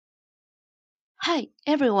Hi,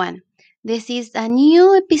 everyone. This is a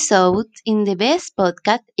new episode in the best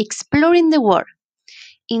podcast, Exploring the World.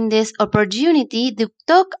 In this opportunity to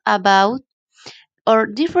talk about our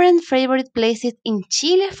different favorite places in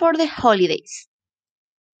Chile for the holidays.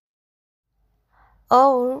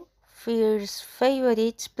 Our first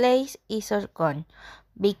favorite place is Orcon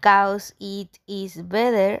because it is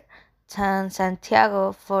better than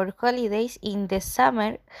Santiago for holidays in the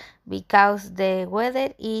summer because the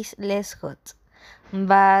weather is less hot.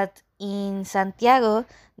 But in Santiago,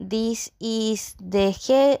 this is the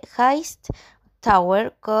highest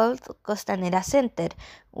tower called Costanera Center,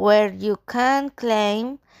 where you can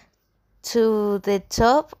climb to the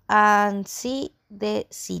top and see the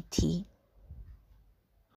city.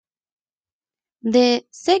 The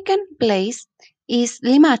second place is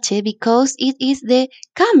Limache because it is the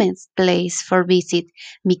calmest place for visit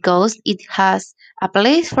because it has a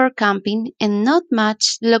place for camping and not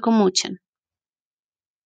much locomotion.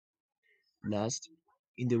 Last,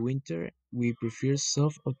 in the winter, we prefer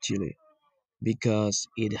south of Chile because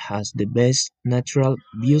it has the best natural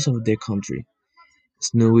views of the country: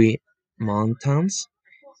 snowy mountains,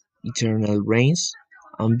 eternal rains,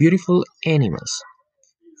 and beautiful animals.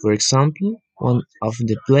 For example, one of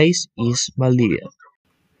the places is Valdivia.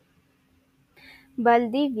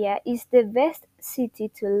 Valdivia is the best city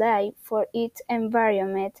to live for its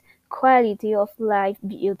environment, quality of life,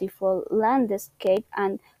 beautiful landscape,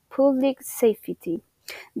 and public safety.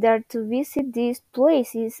 There are to visit these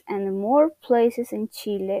places and more places in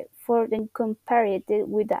Chile for the comparative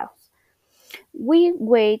with us. We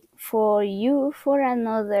wait for you for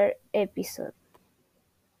another episode.